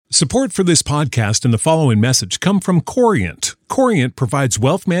Support for this podcast and the following message come from Corient. Corient provides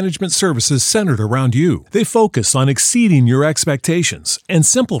wealth management services centered around you. They focus on exceeding your expectations and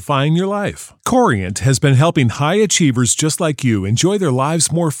simplifying your life. Corient has been helping high achievers just like you enjoy their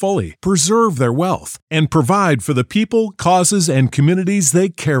lives more fully, preserve their wealth, and provide for the people, causes, and communities they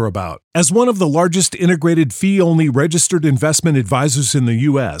care about. As one of the largest integrated fee-only registered investment advisors in the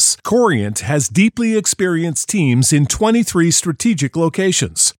U.S., Corient has deeply experienced teams in 23 strategic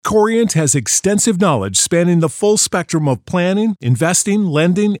locations. Corient has extensive knowledge spanning the full spectrum of planning, investing,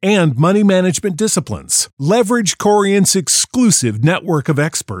 lending, and money management disciplines. Leverage Corient's exclusive network of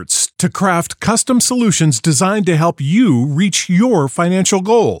experts to craft custom solutions designed to help you reach your financial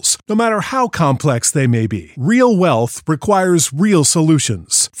goals, no matter how complex they may be. Real wealth requires real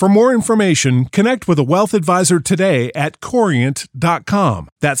solutions. For more information, connect with a wealth advisor today at Corient.com.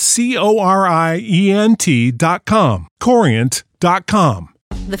 That's Corient.com. Corient.com.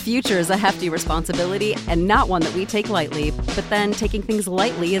 The future is a hefty responsibility and not one that we take lightly, but then taking things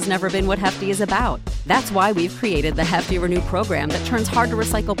lightly has never been what Hefty is about. That's why we've created the Hefty Renew program that turns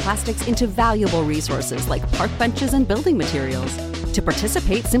hard-to-recycle plastics into valuable resources like park benches and building materials. To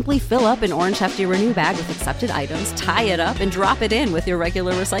participate, simply fill up an orange Hefty Renew bag with accepted items, tie it up, and drop it in with your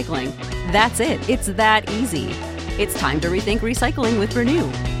regular recycling. That's it. It's that easy. It's time to rethink recycling with Renew.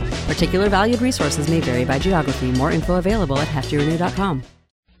 Particular valued resources may vary by geography. More info available at heftyrenew.com.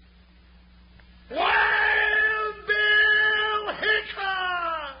 Wild Bill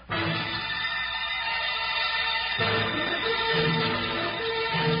Hickok!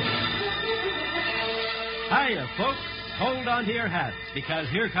 Hiya, folks. Hold on to your hats, because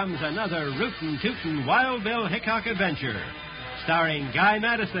here comes another rootin' tootin' Wild Bill Hickok adventure, starring Guy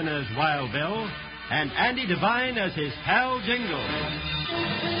Madison as Wild Bill and Andy Devine as his pal Jingle.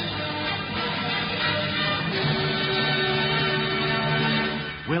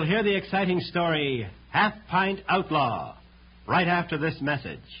 We'll hear the exciting story, Half Pint Outlaw, right after this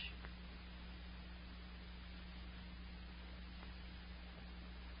message.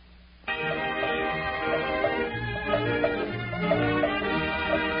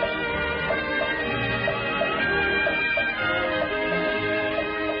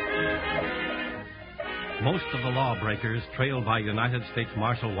 Most of the lawbreakers trailed by United States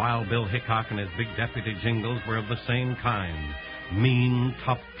Marshal Wild Bill Hickok and his big deputy Jingles were of the same kind. Mean,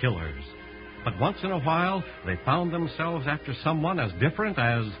 tough killers. But once in a while, they found themselves after someone as different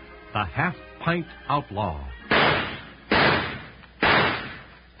as the half-pint outlaw.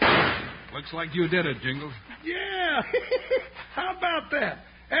 Looks like you did it, Jingles. Yeah! How about that?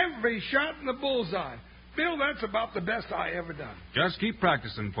 Every shot in the bullseye. Bill, that's about the best I ever done. Just keep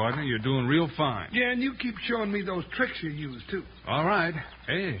practicing, partner. You're doing real fine. Yeah, and you keep showing me those tricks you use, too. All right.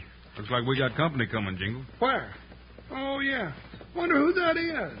 Hey, looks like we got company coming, Jingles. Where? Oh, yeah. Wonder who that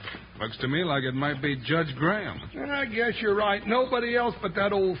is. Looks to me like it might be Judge Graham. I guess you're right. Nobody else but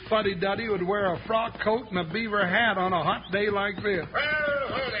that old fuddy-duddy would wear a frock coat and a beaver hat on a hot day like this. Well,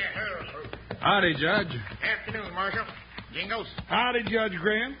 hello there. Howdy, Judge. Afternoon, Marshal. Jingles. Howdy, Judge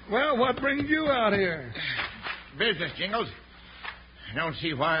Graham. Well, what brings you out here? Business, Jingles. I don't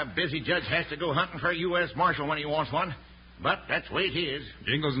see why a busy judge has to go hunting for a U.S. Marshal when he wants one, but that's the way it is.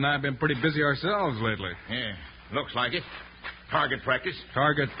 Jingles and I have been pretty busy ourselves lately. Yeah, looks like it. Target practice.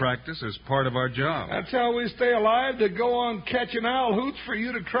 Target practice is part of our job. That's how we stay alive, to go on catching owl hoots for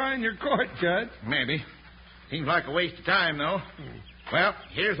you to try in your court, Judge. Maybe. Seems like a waste of time, though. Well,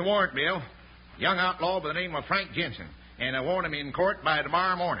 here's the warrant, Bill. Young outlaw by the name of Frank Jensen. And I want him in court by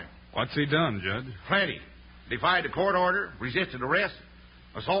tomorrow morning. What's he done, Judge? Plenty. Defied a court order, resisted arrest,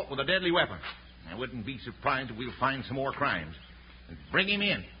 assault with a deadly weapon. I wouldn't be surprised if we'll find some more crimes. Bring him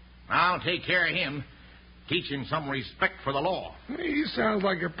in. I'll take care of him. Teach him some respect for the law. He sounds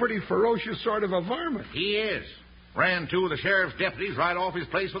like a pretty ferocious sort of a varmint. He is. Ran two of the sheriff's deputies right off his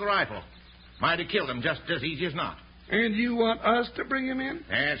place with a rifle. Might have killed him just as easy as not. And you want us to bring him in?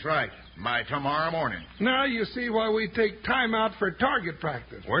 That's right. By tomorrow morning. Now you see why we take time out for target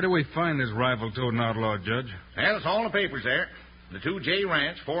practice. Where do we find this rifle-toting outlaw, Judge? Well, it's all in the papers there. The 2J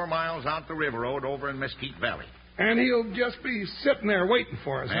Ranch, 4 miles out the river road over in Mesquite Valley. And he'll just be sitting there waiting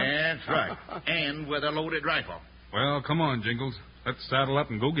for us, huh? That's right. And with a loaded rifle. Well, come on, Jingles. Let's saddle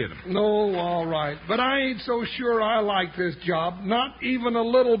up and go get him. No, all right. But I ain't so sure I like this job. Not even a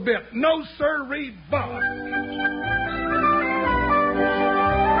little bit. No, sirree, Bob.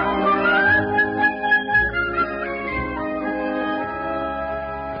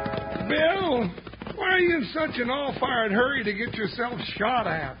 Bill, why are you in such an all-fired hurry to get yourself shot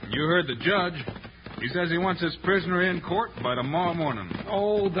at? You heard the judge. He says he wants his prisoner in court by tomorrow morning.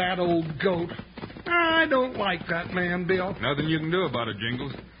 Oh, that old goat. I don't like that man, Bill. Nothing you can do about it,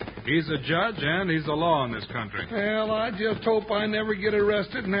 Jingles. He's a judge, and he's the law in this country. Well, I just hope I never get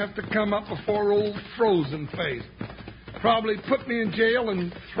arrested and have to come up before old Frozen Face. Probably put me in jail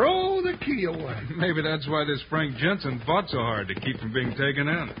and throw the key away. Maybe that's why this Frank Jensen fought so hard to keep from being taken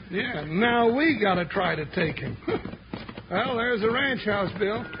in. Yeah, now we got to try to take him. Well, there's the ranch house,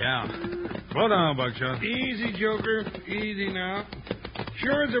 Bill. Yeah. Slow down, Buckshot. Easy, Joker. Easy now.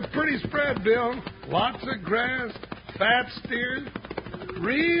 Sure is a pretty spread, Bill. Lots of grass, fat steers.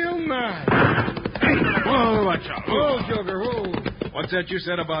 Real nice. Whoa, Buckshot. Whoa, Joker, whoa. What's that you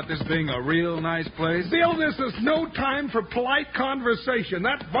said about this being a real nice place? Bill, this is no time for polite conversation.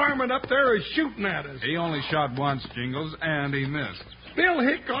 That varmint up there is shooting at us. He only shot once, Jingles, and he missed. Bill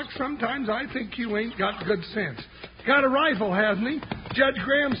Hickok, sometimes I think you ain't got good sense. Got a rifle, hasn't he? Judge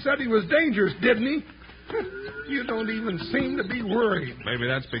Graham said he was dangerous, didn't he? You don't even seem to be worried. Maybe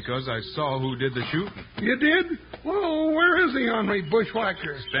that's because I saw who did the shooting. You did? Well, where is he, Henri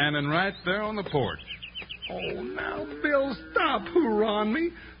Bushwhacker? Standing right there on the porch. Oh, now, Bill, stop hoorahing me.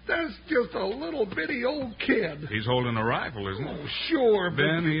 That's just a little bitty old kid. He's holding a rifle, isn't he? Oh, sure, but...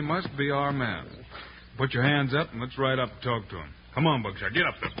 Then he must be our man. Put your hands up and let's ride up and talk to him. Come on, Buckshot, get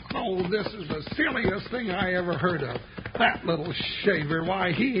up there. Oh, this is the silliest thing I ever heard of. That little shaver,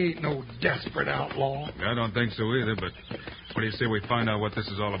 why, he ain't no desperate outlaw. I don't think so either, but what do you say we find out what this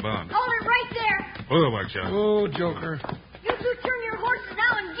is all about? Hold it right there. Whoa, Buckshot. Oh, Joker. You two turn your horses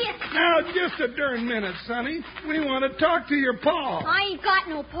now and get. Now, just a darn minute, Sonny. We want to talk to your pa. I ain't got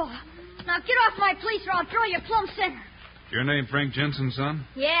no paw. Now get off my place or I'll throw you plumb center. Your name Frank Jensen, son?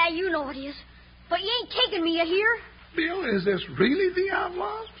 Yeah, you know it is. But you ain't taking me, you hear? Bill, is this really the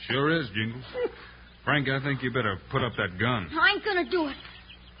outlaw? Sure is, Jingles. Frank, I think you better put up that gun. I ain't gonna do it.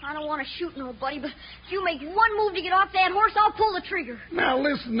 I don't want to shoot nobody, but if you make one move to get off that horse, I'll pull the trigger. Now,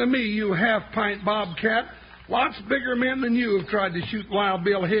 listen to me, you half-pint bobcat. Lots bigger men than you have tried to shoot Wild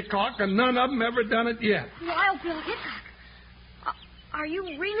Bill Hickok, and none of them ever done it yet. Wild Bill Hickok? Are you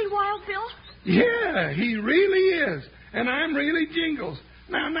really Wild Bill? Yeah, he really is. And I'm really Jingles.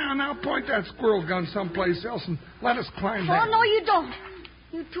 Now, point that squirrel gun someplace else and let us climb Oh, that. no, you don't.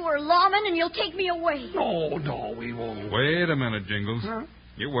 You two are lawmen, and you'll take me away. No, we won't. Wait a minute, Jingles. Huh?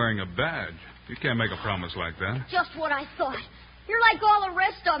 You're wearing a badge. You can't make a promise like that. Just what I thought. You're like all the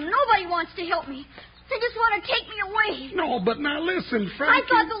rest of them. Nobody wants to help me. They just want to take me away. No, but now listen, I Frankie.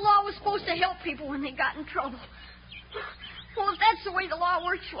 thought the law was supposed to help people when they got in trouble. Well, if that's the way the law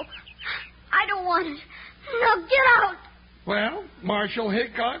works, well, I don't want it. Now get out. Well, Marshal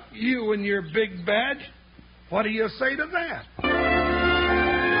Hickok, you and your big badge, what do you say to that?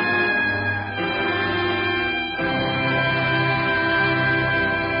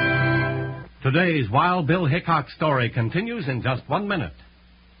 Today's Wild Bill Hickok story continues in just 1 minute.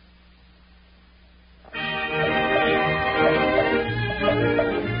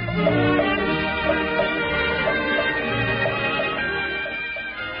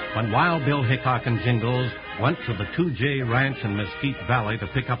 When Wild Bill Hickok and Jingles went to the 2J Ranch in Mesquite Valley to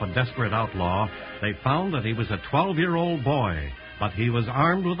pick up a desperate outlaw, they found that he was a 12-year-old boy, but he was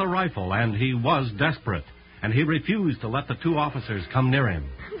armed with a rifle, and he was desperate, and he refused to let the two officers come near him.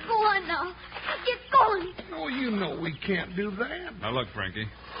 Go on now. Get going. Oh, you know we can't do that. Now, look, Frankie.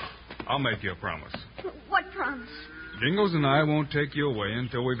 I'll make you a promise. What promise? Jingles and I won't take you away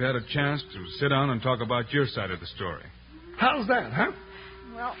until we've had a chance to sit down and talk about your side of the story. How's that, huh?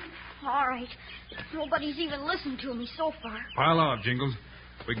 Well, all right. Nobody's even listened to me so far. Pile out, Jingles.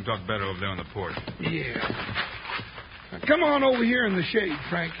 We can talk better over there on the porch. Yeah. Now, come on over here in the shade,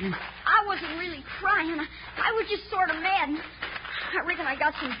 Frankie. I wasn't really crying. I was just sort of mad. I reckon I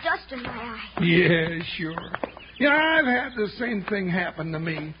got some dust in my eye. Yeah, sure. Yeah, I've had the same thing happen to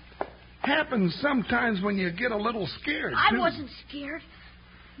me. Happens sometimes when you get a little scared, I too. wasn't scared.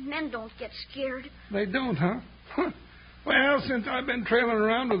 Men don't get scared. They don't, huh? Well, since I've been trailing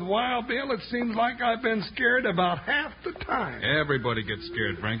around with Wild Bill, it seems like I've been scared about half the time. Everybody gets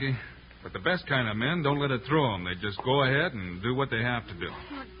scared, Frankie. But the best kind of men don't let it throw them. They just go ahead and do what they have to do.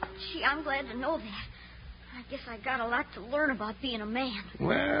 Well, gee, I'm glad to know that. I guess I got a lot to learn about being a man.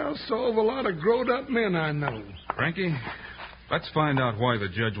 Well, so have a lot of grown-up men I know. Frankie, let's find out why the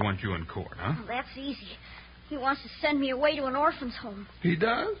judge wants you in court, huh? Well, that's easy. He wants to send me away to an orphan's home. He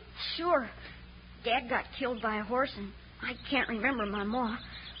does? Sure. Dad got killed by a horse, and I can't remember my ma.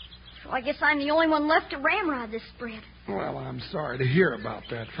 So I guess I'm the only one left to ramrod this spread. Well, I'm sorry to hear about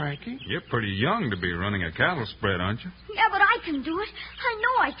that, Frankie. You're pretty young to be running a cattle spread, aren't you? Yeah, but I can do it. I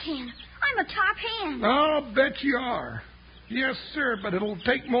know I can. I'm a top hand. I'll bet you are. Yes, sir, but it'll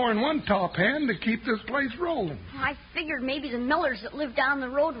take more than one top hand to keep this place rolling. I figured maybe the Millers that live down the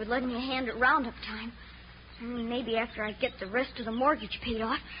road would lend me a hand at roundup time. Maybe after I get the rest of the mortgage paid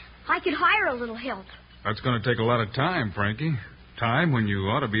off, I could hire a little help. That's going to take a lot of time, Frankie. Time when you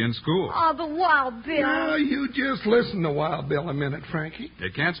ought to be in school. Oh, but Wild Bill... Now, you just listen to Wild Bill a minute, Frankie. You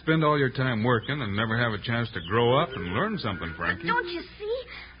can't spend all your time working and never have a chance to grow up and learn something, Frankie. Don't you see?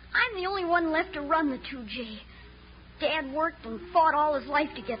 I'm the only one left to run the 2J. Dad worked and fought all his life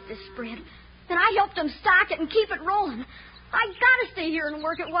to get this spread. And I helped him stock it and keep it rolling. I gotta stay here and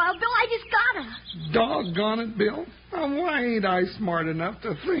work at Wild Bill. I just gotta. Doggone it, Bill. Now, why ain't I smart enough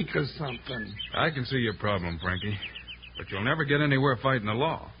to think of something? I can see your problem, Frankie. But you'll never get anywhere fighting the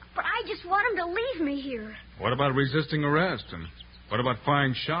law. But I just want him to leave me here. What about resisting arrest? And what about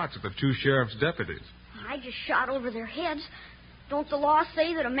firing shots at the 2 sheriff's deputies? I just shot over their heads. Don't the law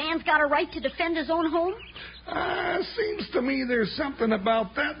say that a man's got a right to defend his own home? Seems to me there's something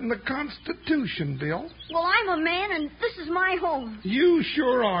about that in the Constitution, Bill. Well, I'm a man, and this is my home. You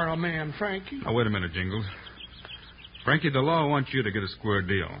sure are a man, Frankie. Now, wait a minute, Jingles. Frankie, the law wants you to get a square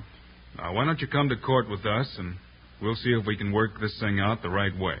deal. Now, why don't you come to court with us, and we'll see if we can work this thing out the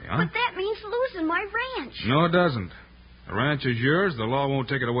right way, huh? But that means losing my ranch. No, it doesn't. The ranch is yours. The law won't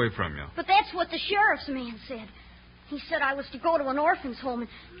take it away from you. But that's what the sheriff's man said. He said I was to go to an orphan's home, and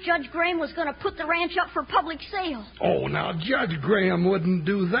Judge Graham was going to put the ranch up for public sale. Oh, now, Judge Graham wouldn't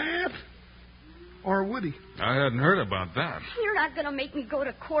do that. Or would he? I hadn't heard about that. You're not going to make me go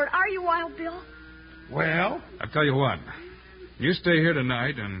to court, are you, Wild Bill? Well? I'll tell you what. You stay here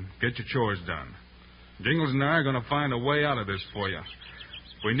tonight and get your chores done. Jingles and I are going to find a way out of this for you.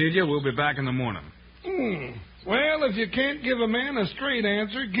 If we need you, we'll be back in the morning. Well, if you can't give a man a straight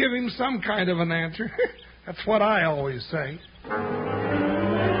answer, give him some kind of an answer. That's what I always say.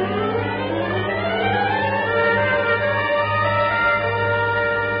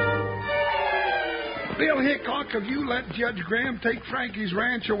 Bill Hickok, if you let Judge Graham take Frankie's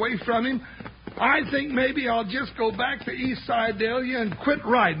ranch away from him, I think maybe I'll just go back to East Sedalia and quit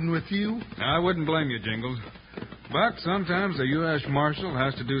riding with you. I wouldn't blame you, Jingles. But sometimes a U.S. Marshal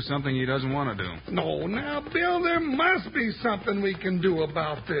has to do something he doesn't want to do. No, now, Bill, there must be something we can do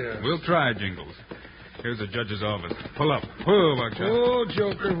about this. We'll try, Jingles. Here's the judge's office. Pull up. Whoa, Buckshot. Oh,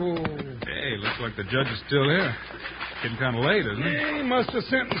 Joker, whoa. Hey, looks like the judge is still here. Getting kind of late, isn't it? Yeah, he must have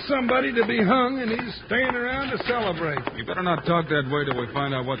sentenced somebody to be hung, and he's staying around to celebrate. You better not talk that way till we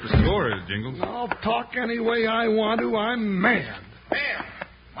find out what the score is, Jingles. I'll talk any way I want to. I'm mad. Well,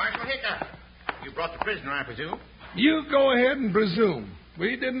 Marshal Hickok, you brought the prisoner, I presume? You go ahead and presume.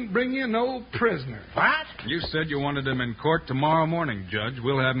 We didn't bring you no prisoner. What? You said you wanted him in court tomorrow morning, Judge.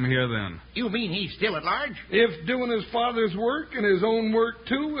 We'll have him here then. You mean he's still at large? If doing his father's work and his own work,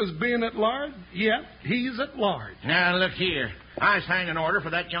 too, is being at large, yep, he's at large. Now, look here. I signed an order for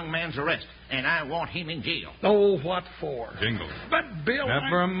that young man's arrest, and I want him in jail. Oh, what for? Jingles. But, Bill,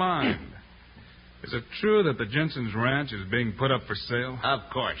 Never mind. Is it true that the Jensen's ranch is being put up for sale? Of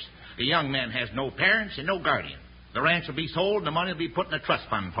course. The young man has no parents and no guardian. The ranch will be sold, and the money will be put in a trust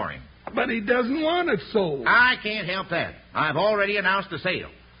fund for him. But he doesn't want it sold. I can't help that. I've already announced the sale,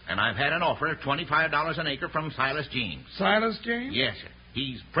 and I've had an offer of $25 an acre from Silas James. Silas James? Yes, sir.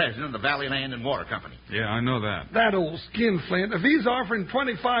 He's president of the Valley Land and Water Company. Yeah, I know that. That old skinflint. If he's offering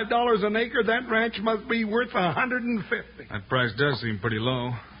 $25 an acre, that ranch must be worth $150. That price does seem pretty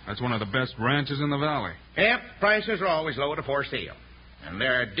low. That's one of the best ranches in the valley. Yep, prices are always low at a for sale. And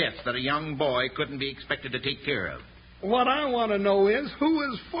there are debts that a young boy couldn't be expected to take care of. What I want to know is, who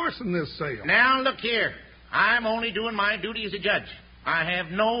is forcing this sale? Now, look here. I'm only doing my duty as a judge. I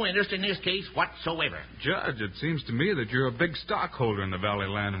have no interest in this case whatsoever. Judge, it seems to me that you're a big stockholder in the Valley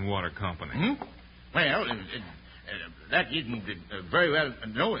Land and Water Company. Well, that isn't very well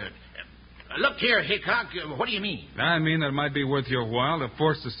known. Look here, Hickok, what do you mean? I mean that it might be worth your while to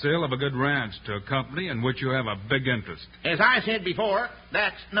force the sale of a good ranch to a company in which you have a big interest. As I said before,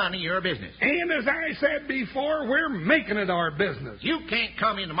 that's none of your business. And as I said before, we're making it our business. You can't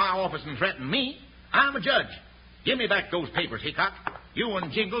come into my office and threaten me. I'm a judge. Give me back those papers, Hickok. You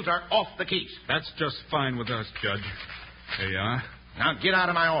and Jingles are off the case. That's just fine with us, Judge. Here you are. Now get out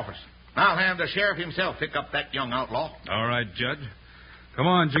of my office. I'll have the sheriff himself pick up that young outlaw. All right, Judge. Come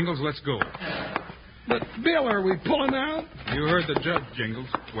on, Jingles, let's go. But, Bill, are we pulling out? You heard the judge, Jingles.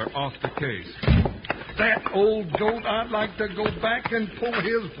 We're off the case. That old goat, I'd like to go back and pull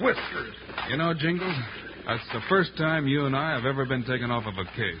his whiskers. You know, Jingles, that's the first time you and I have ever been taken off of a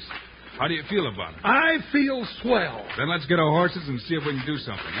case. How do you feel about it? I feel swell. Then let's get our horses and see if we can do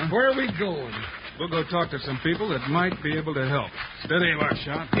something, huh? Where are we going? We'll go talk to some people that might be able to help. Steady,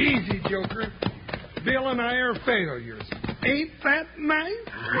 Buckshot. Easy, Joker. Bill and I are failures. Ain't that nice?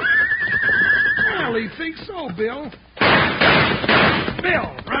 Well, he thinks so, Bill.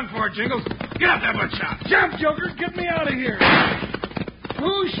 Bill! Run for it, Jingles. Get up there, Buckshot. Jump, Joker. Get me out of here.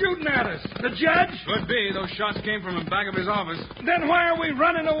 Who's shooting at us? The judge? Could be. Those shots came from the back of his office. Then why are we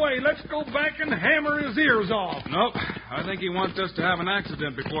running away? Let's go back and hammer his ears off. Nope. I think he wants us to have an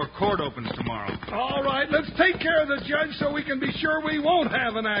accident before court opens tomorrow. All right, let's take care of the judge so we can be sure we won't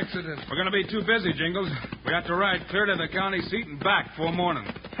have an accident. We're going to be too busy, Jingles. We have to ride clear to the county seat and back before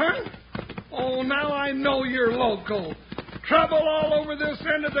morning. Huh? Oh, now I know you're local. Trouble all over this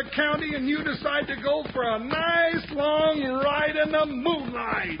end of the county, and you decide to go for a nice long ride in the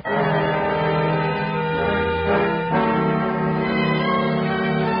moonlight.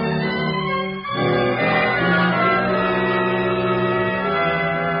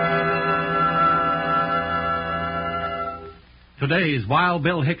 Today's Wild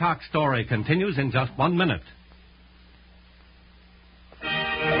Bill Hickok story continues in just 1 minute.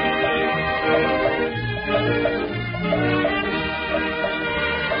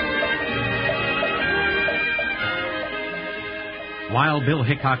 Wild Bill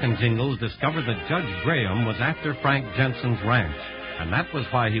Hickok and Jingles discovered that Judge Graham was after Frank Jensen's ranch, and that was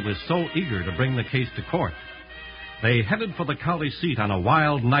why he was so eager to bring the case to court. They headed for the county seat on a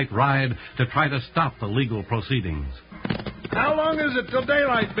wild night ride to try to stop the legal proceedings. How long is it till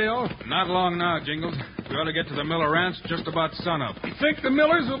daylight, Bill? Not long now, Jingles. We ought to get to the Miller Ranch just about sunup. You think the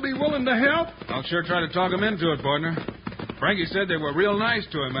Millers will be willing to help? I'll sure try to talk him into it, partner. Frankie said they were real nice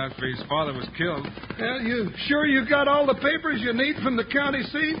to him after his father was killed. Well, you sure you got all the papers you need from the county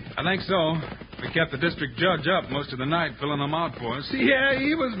seat? I think so. We kept the district judge up most of the night filling them out for us. Yeah,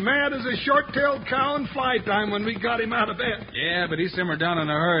 he was mad as a short-tailed cow in fly time when we got him out of bed. Yeah, but he simmered down in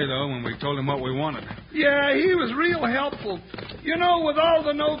a hurry, though, when we told him what we wanted. Yeah, he was real helpful. You know, with all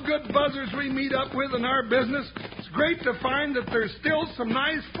the no-good buzzers we meet up with in our business, it's great to find that there's still some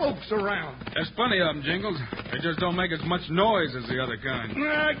nice folks around. There's plenty of them, Jingles. They just don't make as much noise as the other kind.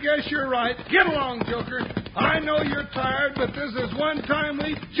 I guess you're right. Get along, Joker. I know you're tired, but this is one time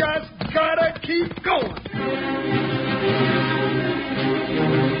we just gotta keep going.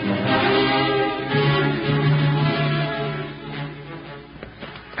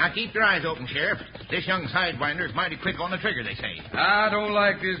 Now keep your eyes open, Sheriff. This young sidewinder's mighty quick on the trigger, they say. I don't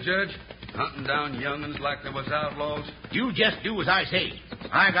like this, Judge. Hunting down young'uns like they was outlaws. You just do as I say.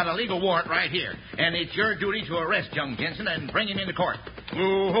 I got a legal warrant right here, and it's your duty to arrest young Jensen and bring him into court.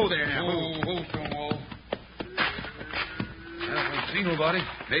 Whoa there now. Whoa, Stonewall. I don't see nobody.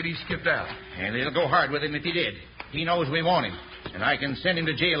 Maybe he skipped out. And it'll go hard with him if he did. He knows we want him, and I can send him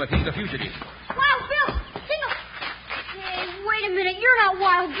to jail if he's a fugitive. Wild Bill! Single! Hey, wait a minute. You're not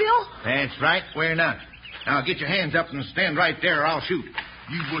Wild Bill. That's right. We're not. Now get your hands up and stand right there or I'll shoot.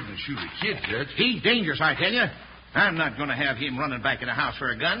 You wouldn't shoot a kid, Judge. He's dangerous, I tell you. I'm not going to have him running back in the house for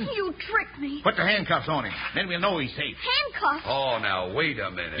a gun. You tricked me. Put the handcuffs on him. Then we'll know he's safe. Handcuffs? Oh, now, wait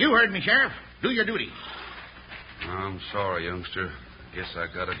a minute. You heard me, Sheriff. Do your duty. I'm sorry, youngster. Guess I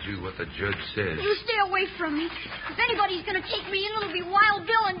gotta do what the judge says. You stay away from me. If anybody's going to take me in, it'll be Wild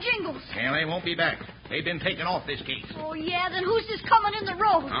Bill and Jingles. Well, they won't be back. They've been taken off this case. Oh, yeah? Then who's this coming in the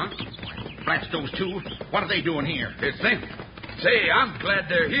road? Huh? Blast those two. What are they doing here? It's them. Say, I'm glad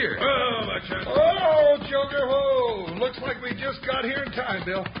they're here. Oh, Joker, whoa. Looks like we just got here in time,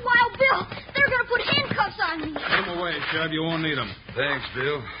 Bill. Wild Bill, they're going to put handcuffs on me. Put them away, Sheriff. You won't need them. Thanks,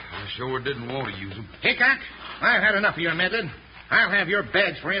 Bill. I sure didn't want to use them. Hickok, I've had enough of your method. I'll have your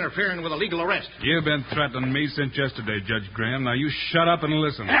badge for interfering with a legal arrest. You've been threatening me since yesterday, Judge Graham. Now you shut up and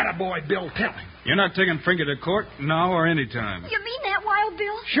listen. Attaboy, Bill, tell him. You're not taking Frankie to court now or any time. You mean that, Wild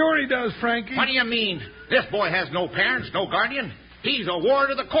Bill? Sure he does, Frankie. What do you mean? This boy has no parents, no guardian. He's a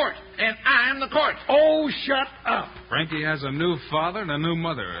ward of the court, and I'm the court. Oh, shut up. Frankie has a new father and a new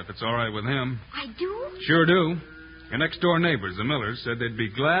mother, if it's all right with him. I do? Sure do. Your next-door neighbors, the Millers, said they'd be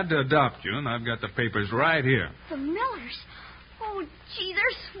glad to adopt you, and I've got the papers right here. The Millers? Oh, gee,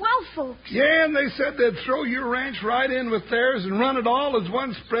 they're swell folks. Yeah, and they said they'd throw your ranch right in with theirs and run it all as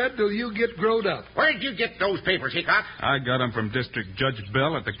one spread till you get growed up. Where'd you get those papers, Hickok? I got them from District Judge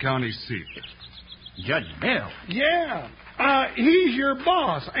Bell at the county seat. Judge Bell? Yeah. He's your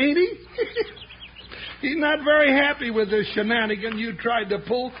boss, ain't he? He's not very happy with this shenanigan you tried to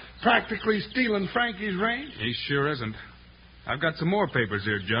pull, practically stealing Frankie's range. He sure isn't. I've got some more papers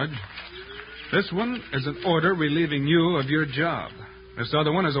here, Judge. This one is an order relieving you of your job. This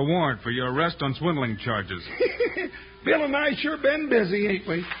other one is a warrant for your arrest on swindling charges. Bill and I sure been busy, ain't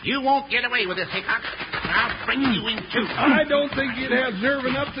we? You won't get away with this, Hickok. I'll bring you in, too. I don't think you'd have nerve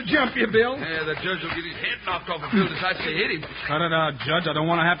enough to jump you, Bill. Yeah, the judge will get his head knocked off if Bill decides to hit him. Cut it out, Judge. I don't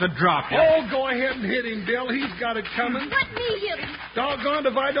want to have to drop you. Oh, go ahead and hit him, Bill. He's got it coming. Let me hit him. Doggone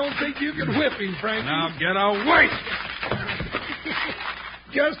if I don't think you could whip him, Frankie. Now get away!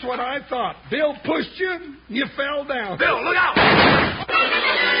 Just what I thought. Bill pushed you, you fell down. Bill, look out!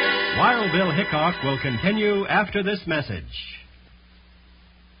 Wild Bill Hickok will continue after this message.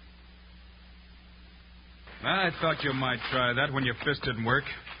 I thought you might try that when your fist didn't work.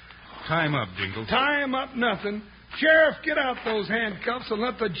 Tie him up, Jingles. Tie him up nothing. Sheriff, get out those handcuffs and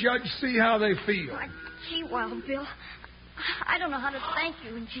let the judge see how they feel. Gee, Wild Bill, I don't know how to thank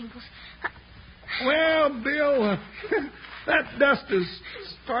you and Jingles. Well, Bill, that dust is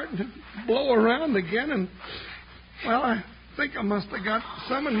starting to blow around again, and, well, I think I must have got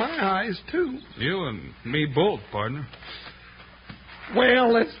some in my eyes, too. You and me both, partner.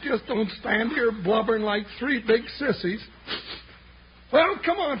 Well, let's just don't stand here blubbering like three big sissies. Well,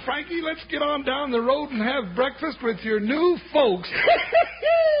 come on, Frankie, let's get on down the road and have breakfast with your new folks.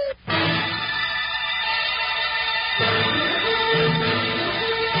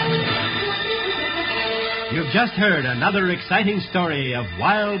 You've just heard another exciting story of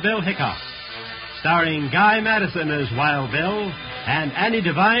Wild Bill Hickok, starring Guy Madison as Wild Bill and Andy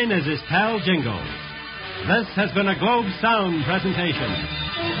Devine as his pal Jingles. This has been a Globe Sound presentation.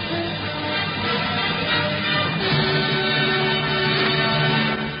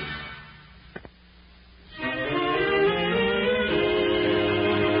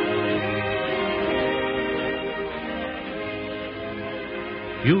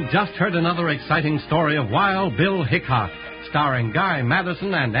 You've just heard another exciting story of Wild Bill Hickok, starring Guy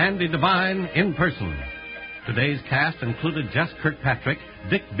Madison and Andy Devine in person. Today's cast included Jess Kirkpatrick,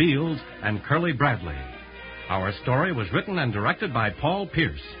 Dick Beals, and Curly Bradley. Our story was written and directed by Paul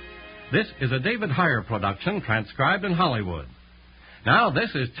Pierce. This is a David Heyer production transcribed in Hollywood. Now,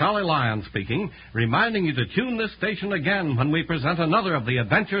 this is Charlie Lyon speaking, reminding you to tune this station again when we present another of the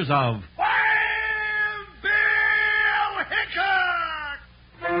adventures of Wild Bill Hickok!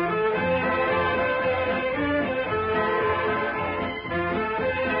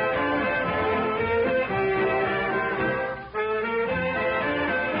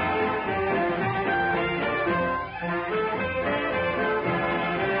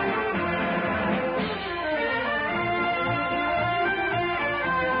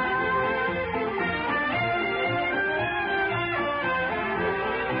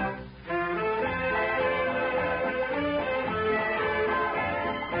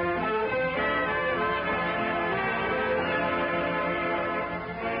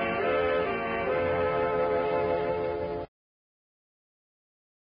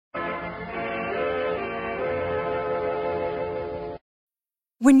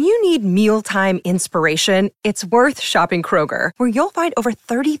 When you need mealtime inspiration, it's worth shopping Kroger, where you'll find over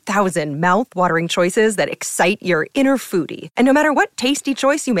 30,000 mouth-watering choices that excite your inner foodie. And no matter what tasty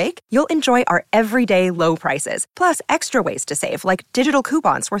choice you make, you'll enjoy our everyday low prices, plus extra ways to save, like digital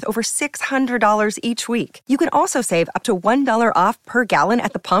coupons worth over $600 each week. You can also save up to $1 off per gallon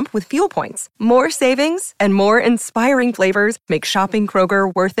at the pump with fuel points. More savings and more inspiring flavors make shopping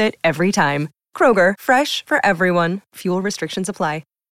Kroger worth it every time. Kroger, fresh for everyone. Fuel restrictions apply.